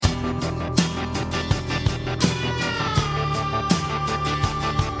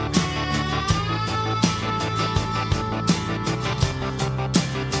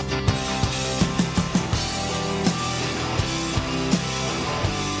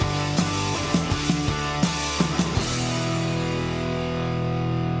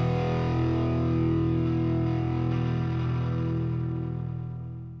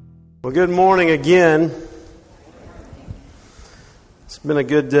Well, good morning again. It's been a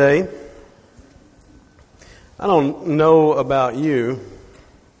good day. I don't know about you,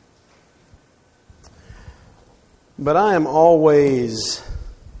 but I am always, I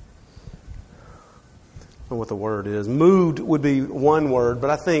don't know what the word is, moved would be one word, but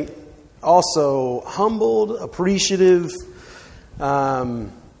I think also humbled, appreciative,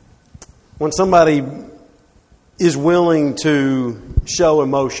 when somebody is willing to show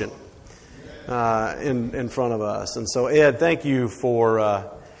emotion in front of us. And so, Ed, thank you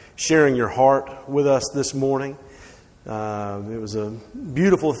for sharing your heart with us this morning. It was a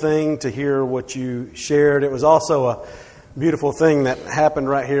beautiful thing to hear what you shared. It was also a beautiful thing that happened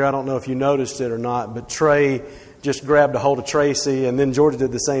right here. I don't know if you noticed it or not, but Trey just grabbed a hold of Tracy, and then Georgia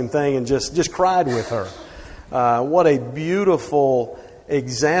did the same thing and just cried with her. What a beautiful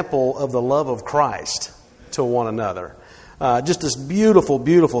example of the love of Christ to one another. Just this beautiful,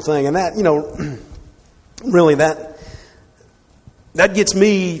 beautiful thing. And that, really that gets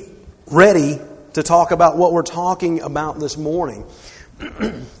me ready to talk about what we're talking about this morning.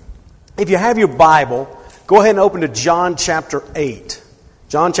 If you have your Bible, go ahead and open to John chapter 8.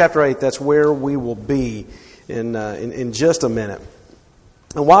 John chapter 8, that's where we will be in just a minute.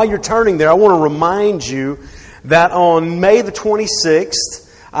 And while you're turning there, I want to remind you that on May the 26th,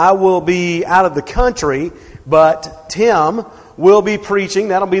 I will be out of the country, but Tim will be preaching.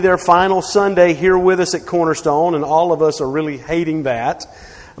 That'll be their final Sunday here with us at Cornerstone, and all of us are really hating that.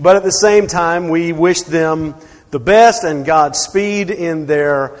 But at the same time, we wish them the best and Godspeed in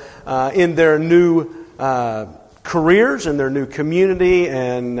their new careers and their new community,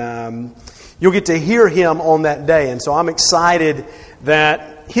 and you'll get to hear him on that day. And so I'm excited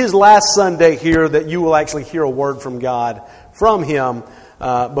that his last Sunday here, that you will actually hear a word from God from him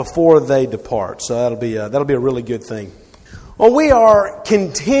before they depart. So that'll be a really good thing. Well, we are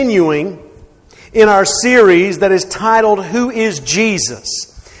continuing in our series that is titled, Who is Jesus?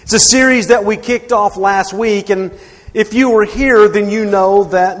 It's a series that we kicked off last week, and if you were here, then you know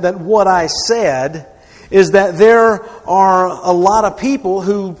that what I said is that there are a lot of people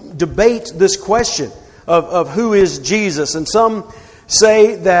who debate this question of who is Jesus. And some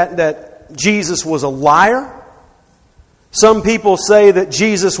say that Jesus was a liar. Some people say that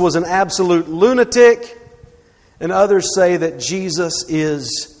Jesus was an absolute lunatic, and others say that Jesus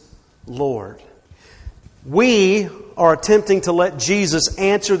is Lord. We are attempting to let Jesus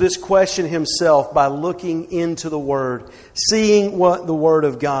answer this question himself by looking into the Word, seeing what the Word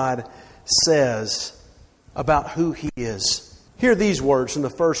of God says about who He is. Hear these words from the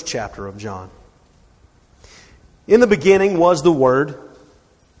first chapter of John. In the beginning was the Word,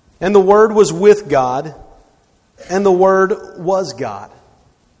 and the Word was with God, and the Word was God.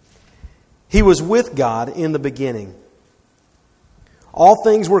 He was with God in the beginning. All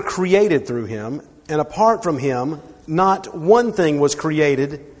things were created through Him, and apart from Him, not one thing was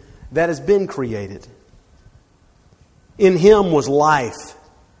created that has been created. In Him was life,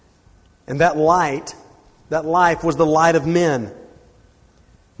 and that life was the light of men.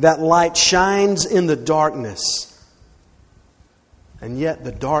 That light shines in the darkness, and yet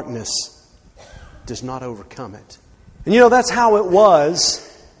the darkness does not overcome it. And that's how it was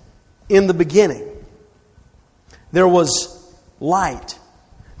in the beginning. There was light.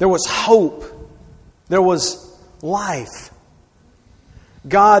 There was hope. There was life.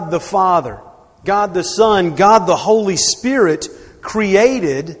 God the Father, God the Son, God the Holy Spirit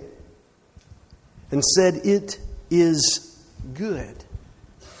created and said, "It is good."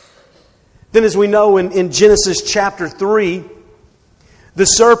 Then, as we know in Genesis chapter 3, the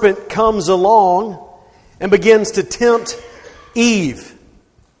serpent comes along and begins to tempt Eve.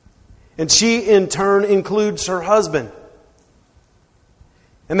 And she, in turn, includes her husband.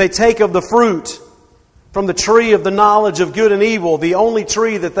 And they take of the fruit from the tree of the knowledge of good and evil, the only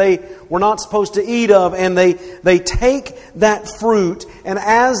tree that they were not supposed to eat of. And they take that fruit, and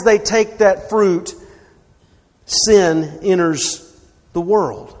as they take that fruit, sin enters the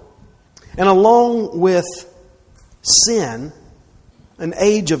world. And along with sin, an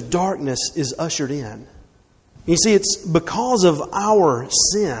age of darkness is ushered in. You see, it's because of our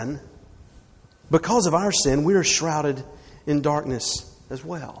sin, we are shrouded in darkness as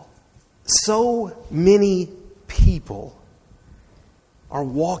well. So many people are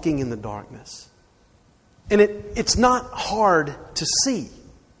walking in the darkness. And it's not hard to see.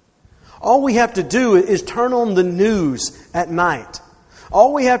 All we have to do is turn on the news at night.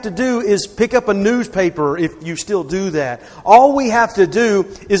 All we have to do is pick up a newspaper if you still do that. All we have to do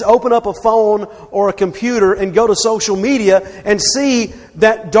is open up a phone or a computer and go to social media and see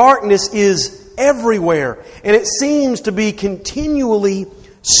that darkness is everywhere. And it seems to be continually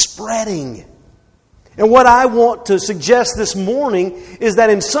spreading. And what I want to suggest this morning is that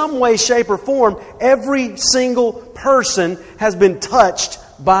in some way, shape, or form, every single person has been touched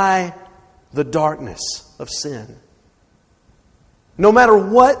by the darkness of sin. No matter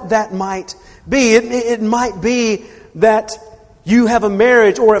what that might be. It might be that you have a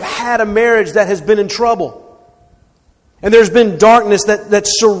marriage or have had a marriage that has been in trouble. And there's been darkness that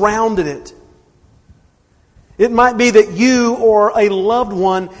surrounded it. It might be that you or a loved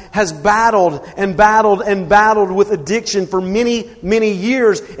one has battled and battled and battled with addiction for many, many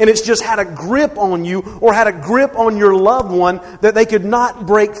years, and it's just had a grip on you or had a grip on your loved one that they could not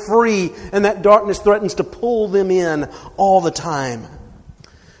break free, and that darkness threatens to pull them in all the time.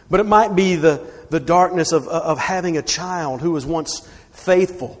 But it might be the darkness of having a child who was once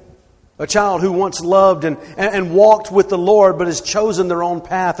faithful. A child who once loved and walked with the Lord, but has chosen their own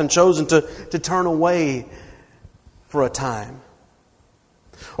path and chosen to turn away for a time.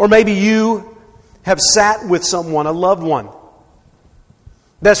 Or maybe you have sat with someone, a loved one,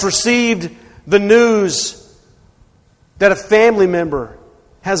 that's received the news that a family member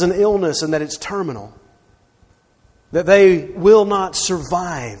has an illness and that it's terminal, that they will not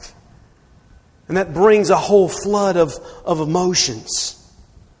survive. And that brings a whole flood of emotions.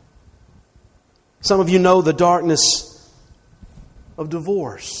 Some of you know the darkness of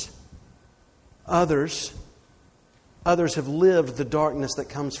divorce. Others have lived the darkness that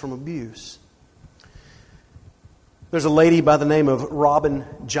comes from abuse. There's a lady by the name of Robin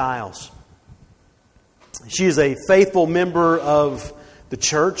Giles. She is a faithful member of the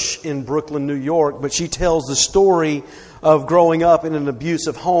church in Brooklyn, New York, but she tells the story of growing up in an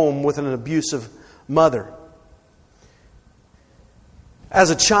abusive home with an abusive mother. As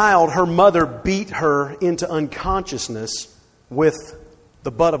a child, her mother beat her into unconsciousness with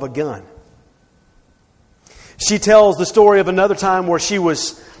the butt of a gun. She tells the story of another time where she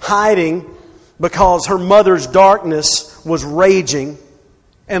was hiding because her mother's darkness was raging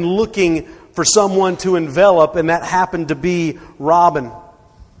and looking for someone to envelop, and that happened to be Robin.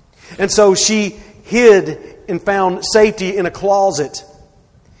 And so she hid and found safety in a closet.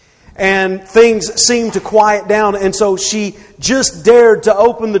 And things seemed to quiet down, and so she just dared to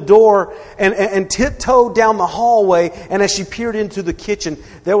open the door and tiptoed down the hallway. And as she peered into the kitchen,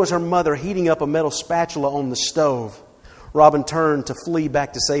 there was her mother heating up a metal spatula on the stove. Robin turned to flee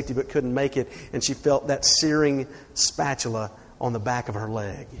back to safety but couldn't make it, and she felt that searing spatula on the back of her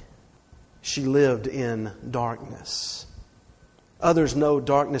leg. She lived in darkness. Others know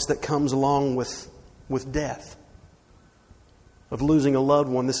darkness that comes along with death, of losing a loved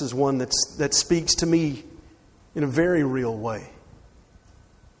one. This is one that speaks to me in a very real way.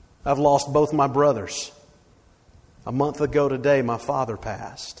 I've lost both my brothers. A month ago today, my father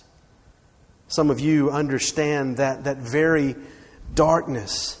passed. Some of you understand that very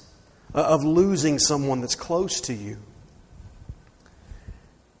darkness of losing someone that's close to you.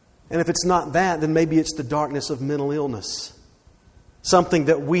 And if it's not that, then maybe it's the darkness of mental illness. Something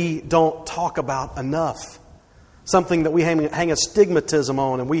that we don't talk about enough. Something that we hang a stigmatism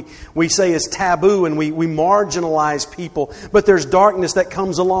on, and we say is taboo, and we marginalize people. But there's darkness that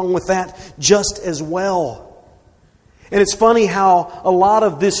comes along with that just as well. And it's funny how a lot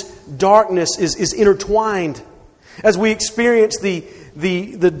of this darkness is intertwined. As we experience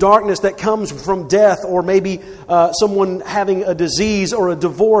the darkness that comes from death, or maybe someone having a disease or a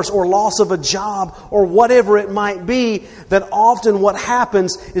divorce or loss of a job or whatever it might be, that often what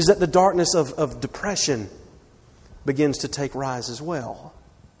happens is that the darkness of depression begins to take rise as well.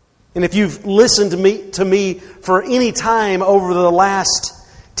 And if you've listened to me for any time over the last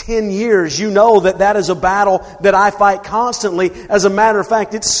 10 years, you know that is a battle that I fight constantly. As a matter of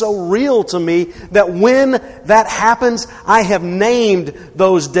fact, it's so real to me that when that happens, I have named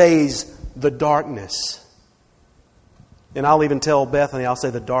those days the darkness. And I'll even tell Bethany, I'll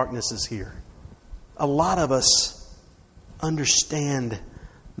say the darkness is here. A lot of us understand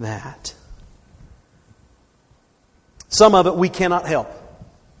that. Some of it we cannot help.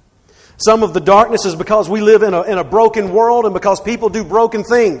 Some of the darkness is because we live in a broken world, and because people do broken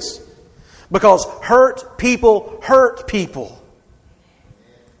things. Because hurt people hurt people.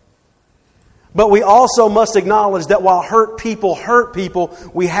 But we also must acknowledge that while hurt people,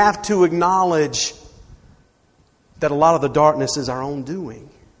 we have to acknowledge that a lot of the darkness is our own doing.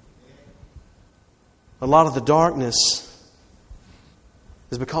 A lot of the darkness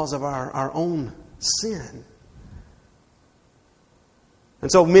is because of our own sin.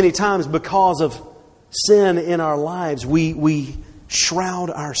 And so many times, because of sin in our lives, we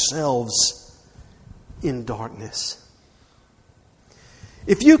shroud ourselves in darkness.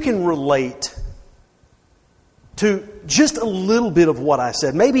 If you can relate to just a little bit of what I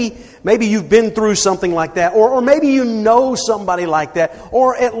said. Maybe you've been through something like that, or maybe you know somebody like that,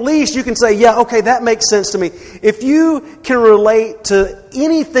 or at least you can say, yeah, okay, that makes sense to me. If you can relate to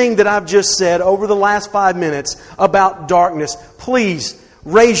anything that I've just said over the last 5 minutes about darkness, please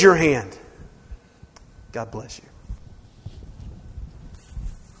raise your hand. God bless you.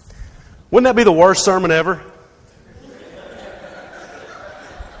 Wouldn't that be the worst sermon ever?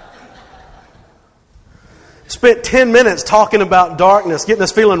 Spent 10 minutes talking about darkness, getting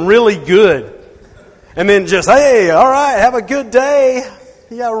us feeling really good. And then just, hey, all right, have a good day.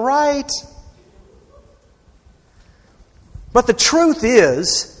 Yeah, right. But the truth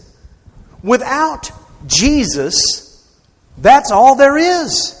is, without Jesus, that's all there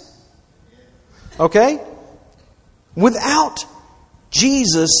is. Okay? Without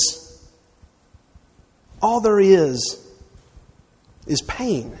Jesus, all there is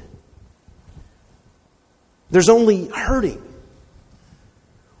pain. There's only hurting.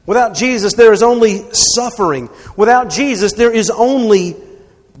 Without Jesus, there is only suffering. Without Jesus, there is only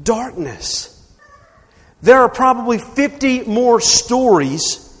darkness. There are probably 50 more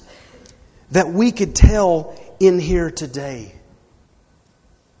stories that we could tell in here today.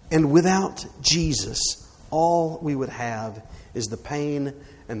 And without Jesus, all we would have is the pain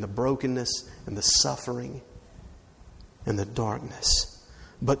and the brokenness and the suffering and the darkness.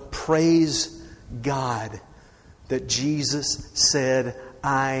 But praise God that Jesus said,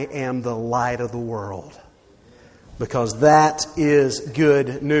 I am the light of the world. Because that is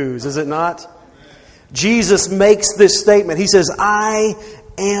good news, is it not? Jesus makes this statement. He says, I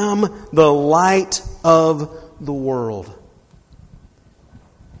am the light of the world.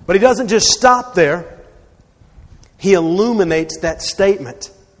 But He doesn't just stop there. He illuminates that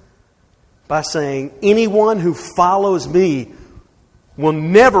statement by saying, anyone who follows me will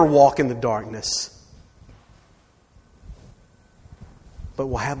never walk in the darkness, but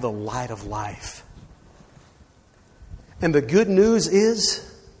will have the light of life. And the good news is,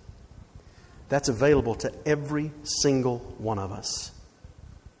 that's available to every single one of us.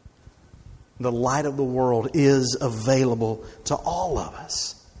 The light of the world is available to all of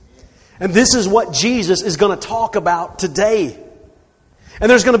us. And this is what Jesus is going to talk about today. And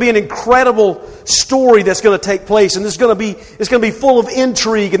there's going to be an incredible story that's going to take place. And it's going to be full of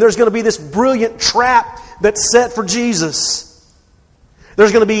intrigue. And there's going to be this brilliant trap that's set for Jesus.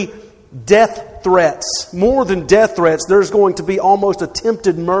 There's going to be death threats. More than death threats, there's going to be almost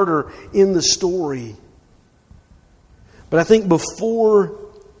attempted murder in the story. But I think before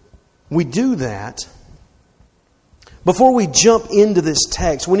we do that, before we jump into this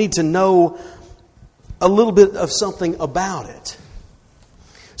text, we need to know a little bit of something about it.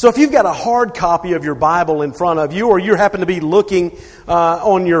 So if you've got a hard copy of your Bible in front of you, or you happen to be looking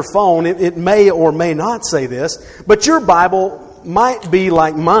on your phone, it may or may not say this, but your Bible might be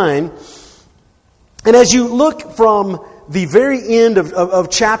like mine. And as you look from the very end of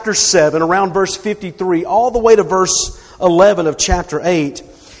chapter 7, around verse 53, all the way to verse 11 of chapter 8,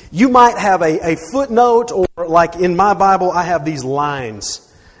 you might have a footnote, or like in my Bible, I have these lines,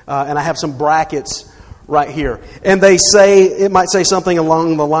 and I have some brackets right here. And they say, it might say something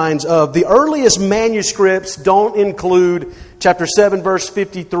along the lines of, the earliest manuscripts don't include chapter 7, verse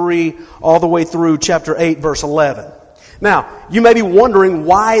 53, all the way through chapter 8, verse 11. Now, you may be wondering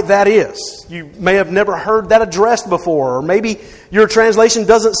why that is. You may have never heard that addressed before, or maybe your translation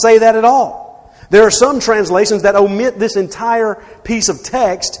doesn't say that at all. There are some translations that omit this entire piece of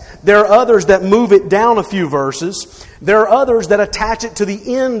text. There are others that move it down a few verses. There are others that attach it to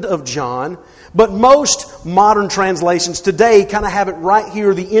the end of John. But most modern translations today kind of have it right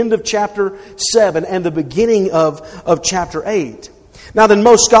here, the end of chapter 7 and the beginning of chapter 8. Now then,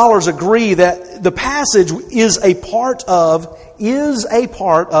 most scholars agree that the passage is a part of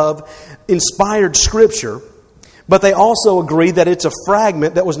inspired Scripture, but they also agree that it's a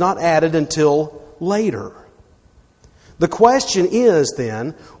fragment that was not added until later. The question is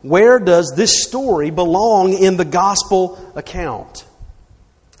then, where does this story belong in the gospel account?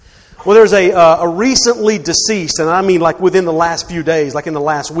 Well, there's a recently deceased, and I mean like within the last few days, like in the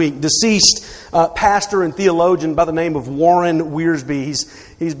last week, deceased pastor and theologian by the name of Warren Wiersbe.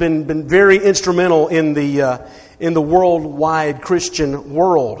 He's been very instrumental in the worldwide Christian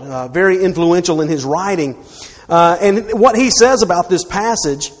world, very influential in his writing. And what he says about this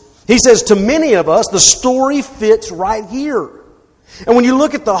passage, he says, to many of us, the story fits right here. And when you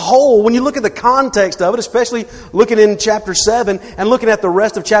look at the whole, when you look at the context of it, especially looking in chapter 7 and looking at the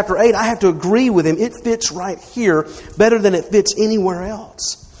rest of chapter 8, I have to agree with him. It fits right here better than it fits anywhere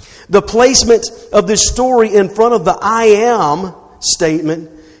else. The placement of this story in front of the I am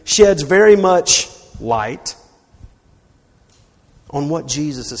statement sheds very much light on what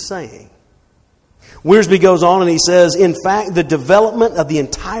Jesus is saying. Wiersbe goes on and he says, in fact, the development of the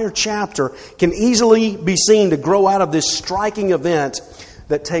entire chapter can easily be seen to grow out of this striking event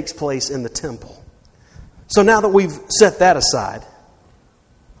that takes place in the temple. So now that we've set that aside,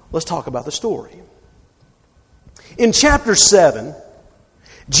 let's talk about the story. In chapter 7,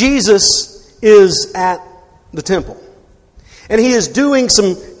 Jesus is at the temple. And he is doing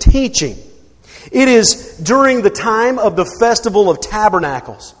some teaching. It is during the time of the Festival of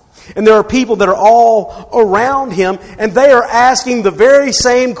Tabernacles. And there are people that are all around him, and they are asking the very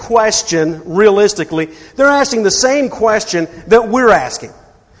same question, realistically. They're asking the same question that we're asking.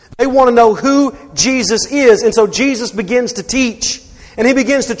 They want to know who Jesus is. And so Jesus begins to teach. And he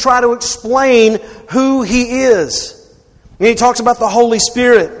begins to try to explain who he is. And he talks about the Holy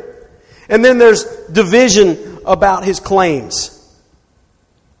Spirit. And then there's division about his claims.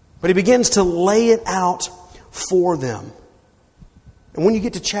 But he begins to lay it out for them. And when you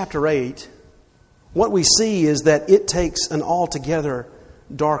get to chapter 8, what we see is that it takes an altogether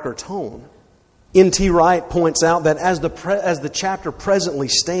darker tone. N.T. Wright points out that as the chapter presently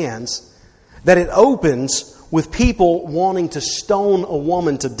stands, that it opens with people wanting to stone a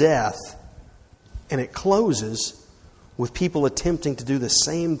woman to death, and it closes with people attempting to do the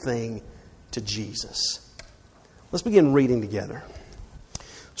same thing to Jesus. Let's begin reading together.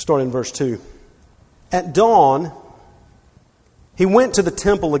 Starting in verse 2. At dawn, he went to the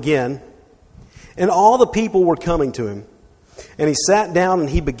temple again, and all the people were coming to him. And he sat down and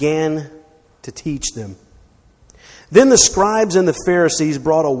he began to teach them. Then the scribes and the Pharisees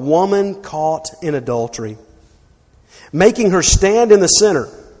brought a woman caught in adultery, making her stand in the center.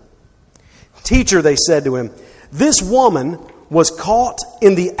 Teacher, they said to him, this woman was caught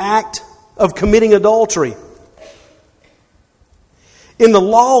in the act of committing adultery. In the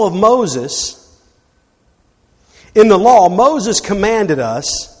law, Moses commanded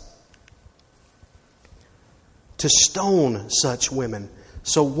us to stone such women.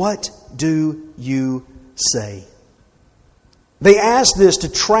 So what do you say? They asked this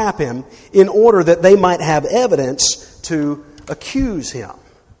to trap him in order that they might have evidence to accuse him.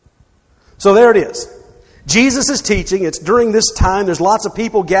 So there it is. Jesus is teaching. It's during this time. There's lots of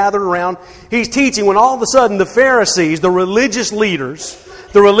people gathered around. He's teaching when all of a sudden the Pharisees, the religious leaders,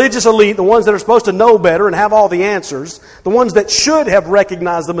 the religious elite, the ones that are supposed to know better and have all the answers, the ones that should have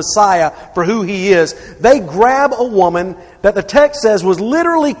recognized the Messiah for who he is, they grab a woman that the text says was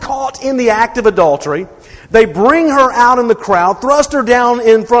literally caught in the act of adultery. They bring her out in the crowd, thrust her down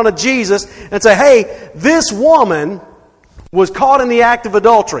in front of Jesus, and say, hey, this woman was caught in the act of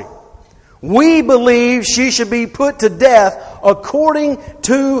adultery. We believe she should be put to death according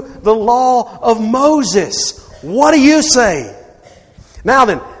to the law of Moses. What do you say? Now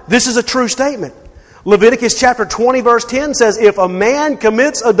then, this is a true statement. Leviticus chapter 20 verse 10 says, if a man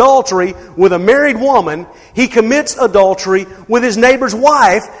commits adultery with a married woman, he commits adultery with his neighbor's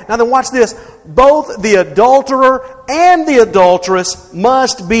wife. Now then, watch this. Both the adulterer and the adulteress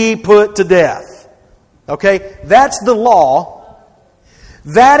must be put to death. Okay? That's the law.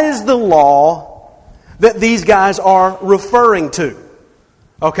 That is the law that these guys are referring to.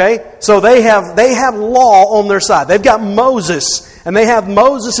 Okay? So they have law on their side. They've got Moses, and they have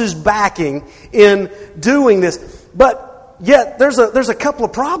Moses' backing in doing this. But yet there's a couple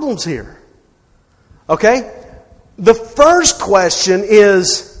of problems here. Okay? The first question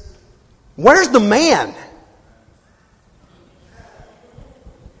is, where's the man?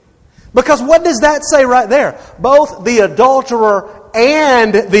 Because what does that say right there? Both the adulterer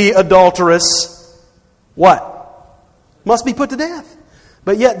and the adulteress, what? Must be put to death.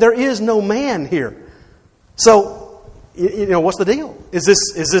 But yet there is no man here. So, what's the deal? Is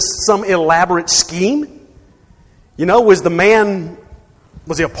this some elaborate scheme? Was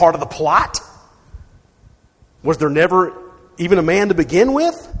he a part of the plot? Was there never even a man to begin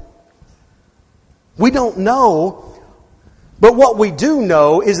with? We don't know. But what we do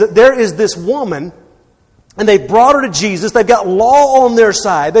know is that there is this woman, and they've brought her to Jesus. They've got law on their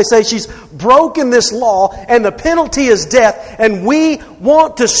side. They say she's broken this law, and the penalty is death, and we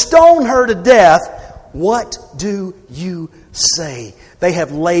want to stone her to death. What do you say? They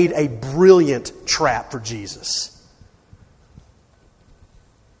have laid a brilliant trap for Jesus.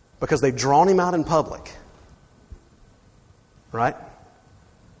 Because they've drawn him out in public. Right?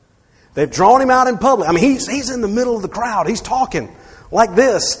 They've drawn him out in public. I mean, he's in the middle of the crowd. He's talking like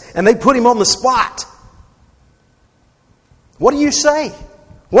this, and they put him on the spot. What do you say?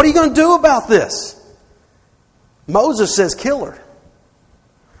 What are you going to do about this? Moses says, kill her.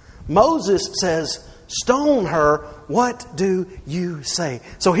 Moses says, stone her. What do you say?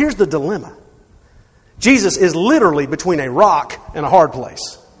 So here's the dilemma. Jesus is literally between a rock and a hard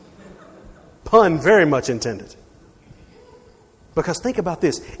place. Pun very much intended. Because think about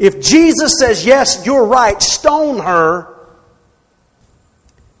this. If Jesus says, yes, you're right, stone her,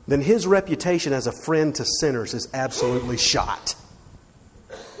 then his reputation as a friend to sinners is absolutely shot.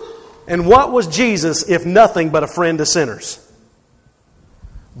 And what was Jesus if nothing but a friend to sinners?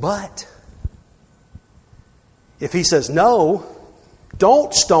 But if he says, no,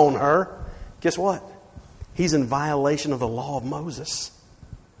 don't stone her, guess what? He's in violation of the law of Moses.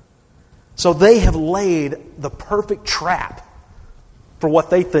 So they have laid the perfect trap for what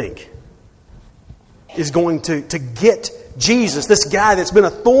they think is going to get Jesus, this guy that's been a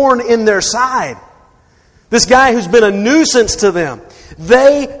thorn in their side, this guy who's been a nuisance to them.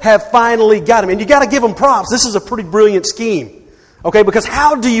 They have finally got him. And you got to give them props. This is a pretty brilliant scheme. Okay, because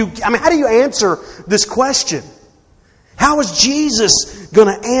how do you answer this question? How is Jesus going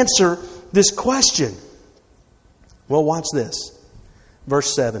to answer this question? Well, watch this.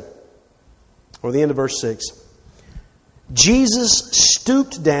 Verse 7. Or the end of verse 6. Jesus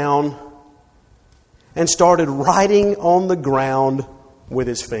stooped down and started writing on the ground with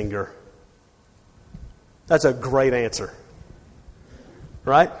his finger. That's a great answer.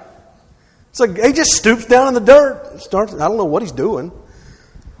 Right? So he just stoops down in the dirt. I don't know what he's doing.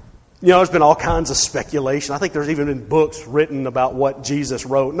 You know, there's been all kinds of speculation. I think there's even been books written about what Jesus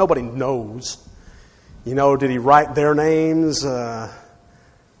wrote. Nobody knows. You know, did he write their names?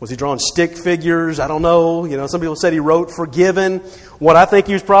 Was he drawing stick figures? I don't know. You know, some people said he wrote forgiven. What I think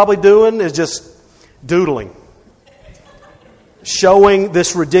he was probably doing is just doodling. Showing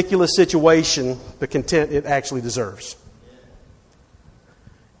this ridiculous situation the content it actually deserves.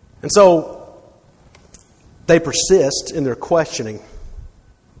 And so they persist in their questioning.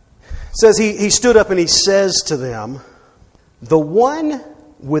 It says he stood up and he says to them, "The one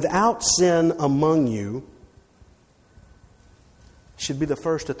without sin among you should be the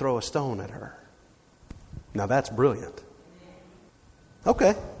first to throw a stone at her." Now that's brilliant.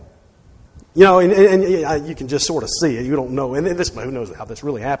 Okay. You know, and you can just sort of see it. You don't know. And who knows how this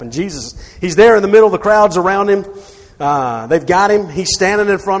really happened. Jesus, he's there in the middle. The crowd's around him. They've got him. He's standing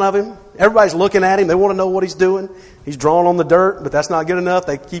in front of him. Everybody's looking at him. They want to know what he's doing. He's drawing on the dirt, but that's not good enough.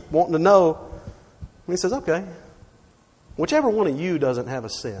 They keep wanting to know. And he says, okay, whichever one of you doesn't have a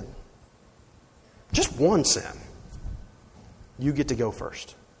sin, just one sin, you get to go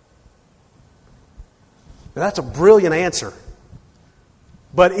first. Now, that's a brilliant answer.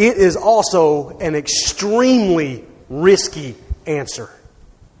 But it is also an extremely risky answer.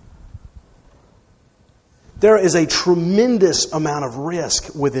 There is a tremendous amount of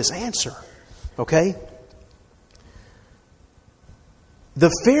risk with this answer. Okay?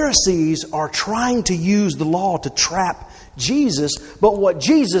 The Pharisees are trying to use the law to trap Jesus, but what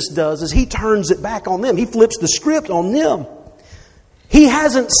Jesus does is he turns it back on them. He flips the script on them. He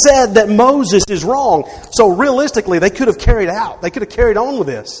hasn't said that Moses is wrong. So realistically, they could have carried out. They could have carried on with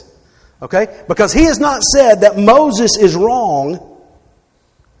this. Okay? Because he has not said that Moses is wrong.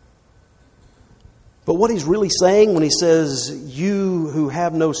 But what he's really saying when he says, you who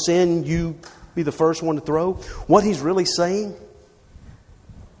have no sin, you be the first one to throw. What he's really saying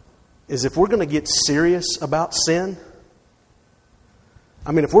is if we're going to get serious about sin,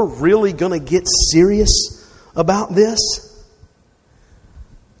 if we're really going to get serious about this,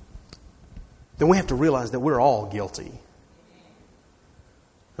 then we have to realize that we're all guilty.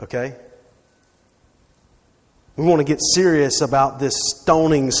 Okay? We want to get serious about this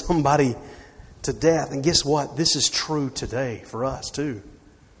stoning somebody to death. And guess what? This is true today for us too.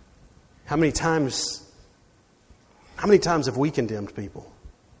 How many times have we condemned people?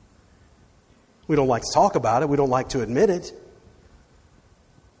 We don't like to talk about it. We don't like to admit it.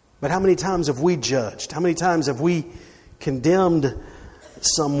 But how many times have we judged? How many times have we condemned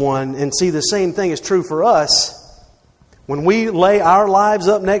someone? And see, the same thing is true for us. When we lay our lives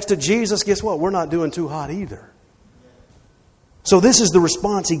up next to Jesus, guess what? We're not doing too hot either. So this is the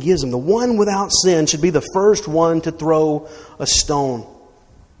response he gives them. The one without sin should be the first one to throw a stone.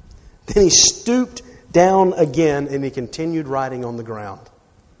 Then he stooped down again and he continued writing on the ground.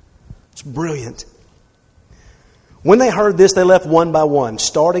 It's brilliant. When they heard this, they left one by one,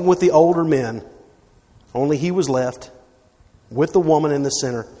 starting with the older men. Only he was left with the woman in the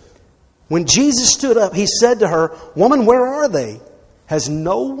center. When Jesus stood up, he said to her, "Woman, where are they? Has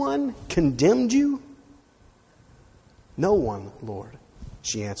no one condemned you?" "No one, Lord,"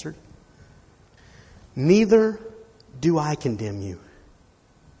 she answered. "Neither do I condemn you.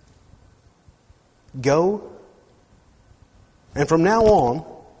 Go, and from now on,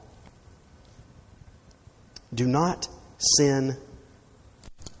 do not sin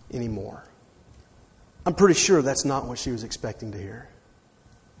anymore." I'm pretty sure that's not what she was expecting to hear.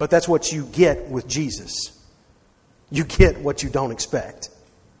 But that's what you get with Jesus. You get what you don't expect.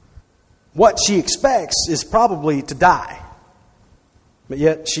 What she expects is probably to die. But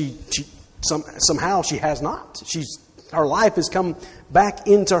yet somehow she has not. Her life has come back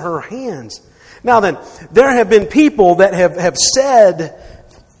into her hands. Now then, there have been people that have said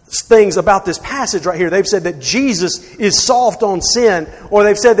things about this passage right here. They've said that Jesus is soft on sin, or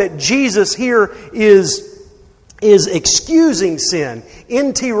they've said that Jesus here is excusing sin.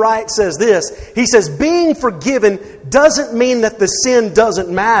 N.T. Wright says this. He says, being forgiven doesn't mean that the sin doesn't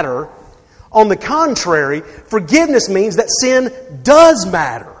matter. On the contrary, forgiveness means that sin does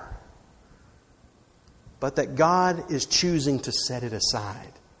matter, but that God is choosing to set it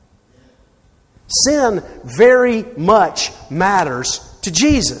aside. Sin very much matters to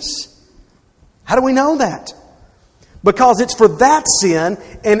Jesus. How do we know that? Because it's for that sin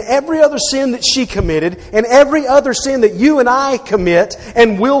and every other sin that she committed and every other sin that you and I commit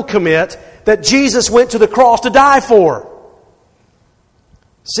and will commit that Jesus went to the cross to die for.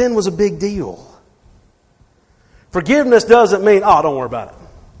 Sin was a big deal. Forgiveness doesn't mean, oh, don't worry about it.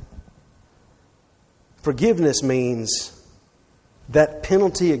 Forgiveness means that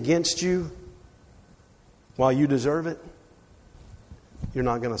penalty against you, while you deserve it, you're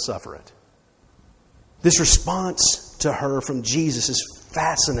not going to suffer it. This response to her from Jesus is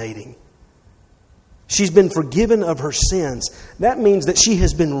fascinating. She's been forgiven of her sins. That means that she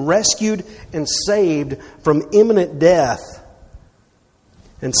has been rescued and saved from imminent death.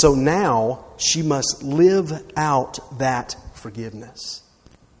 And so now she must live out that forgiveness.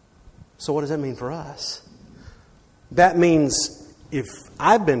 So what does that mean for us? That means if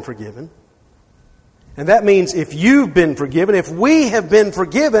I've been forgiven, and that means if you've been forgiven, if we have been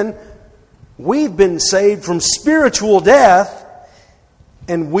forgiven, we've been saved from spiritual death,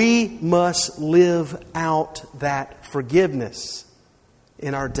 and we must live out that forgiveness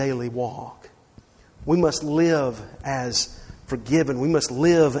in our daily walk. We must live as forgiven. We must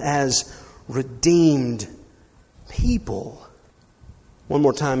live as redeemed people. One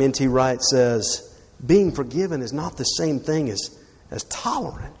more time, N.T. Wright says, being forgiven is not the same thing as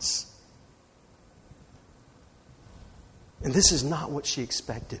tolerance. And this is not what she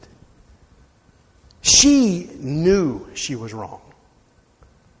expected. She knew she was wrong.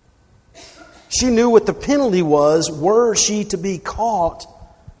 She knew what the penalty was were she to be caught.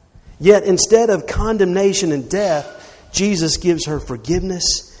 Yet instead of condemnation and death, Jesus gives her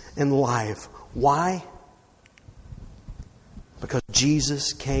forgiveness and life. Why? Because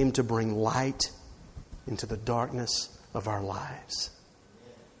Jesus came to bring light into the darkness of our lives.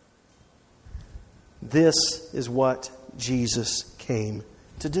 This is what Jesus came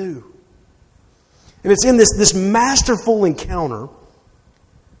to do. And it's in this masterful encounter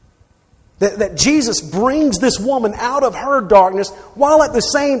that Jesus brings this woman out of her darkness while at the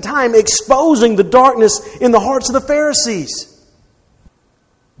same time exposing the darkness in the hearts of the Pharisees.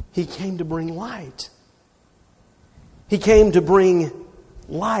 He came to bring light. He came to bring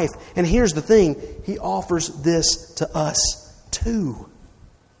life. And here's the thing. He offers this to us too.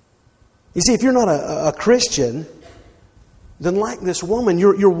 You see, if you're not a Christian, then like this woman,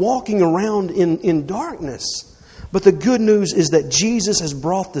 you're walking around in darkness. But the good news is that Jesus has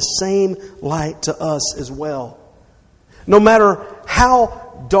brought the same light to us as well. No matter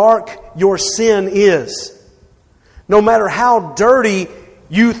how dark your sin is, no matter how dirty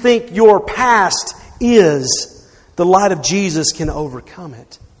you think your past is, the light of Jesus can overcome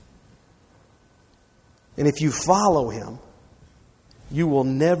it. And if you follow Him, you will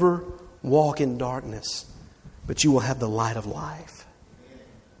never walk in darkness, but you will have the light of life.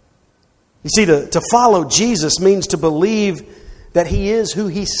 You see, to follow Jesus means to believe that He is who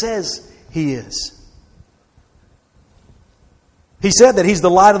He says He is. He said that He's the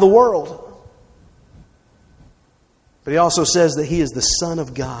light of the world. But He also says that He is the Son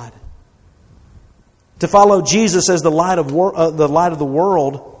of God. To follow Jesus as the light of the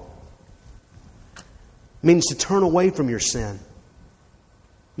world means to turn away from your sin.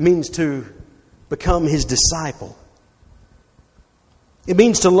 Means to become His disciple. It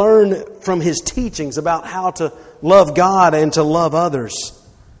means to learn from His teachings about how to love God and to love others.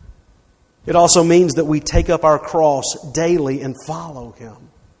 It also means that we take up our cross daily and follow Him.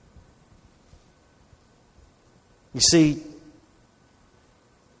 You see,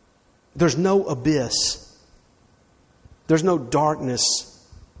 there's no abyss, there's no darkness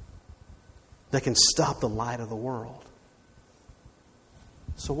that can stop the light of the world.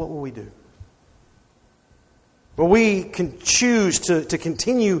 So what will we do? Well, we can choose to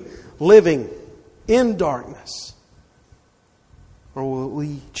continue living in darkness, or will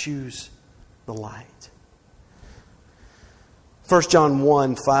we choose the light? 1 John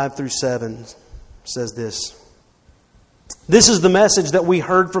 1, 5 through 7 says this. This is the message that we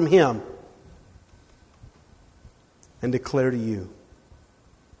heard from Him and declare to you.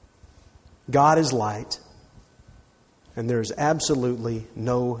 God is light, and there is absolutely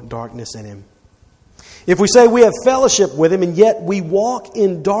no darkness in Him. If we say we have fellowship with Him and yet we walk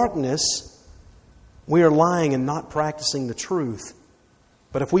in darkness, we are lying and not practicing the truth.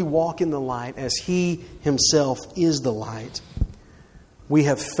 But if we walk in the light as He Himself is the light, we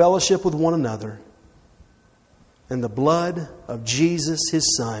have fellowship with one another, and the blood of Jesus,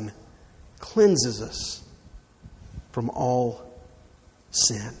 His Son, cleanses us from all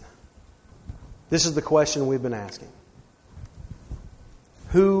sin. This is the question we've been asking.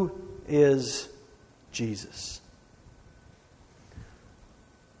 Who is Jesus?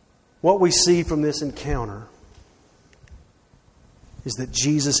 What we see from this encounter is that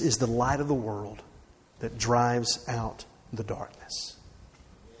Jesus is the light of the world that drives out the darkness.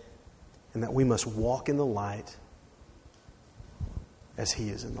 And that we must walk in the light as He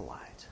is in the light.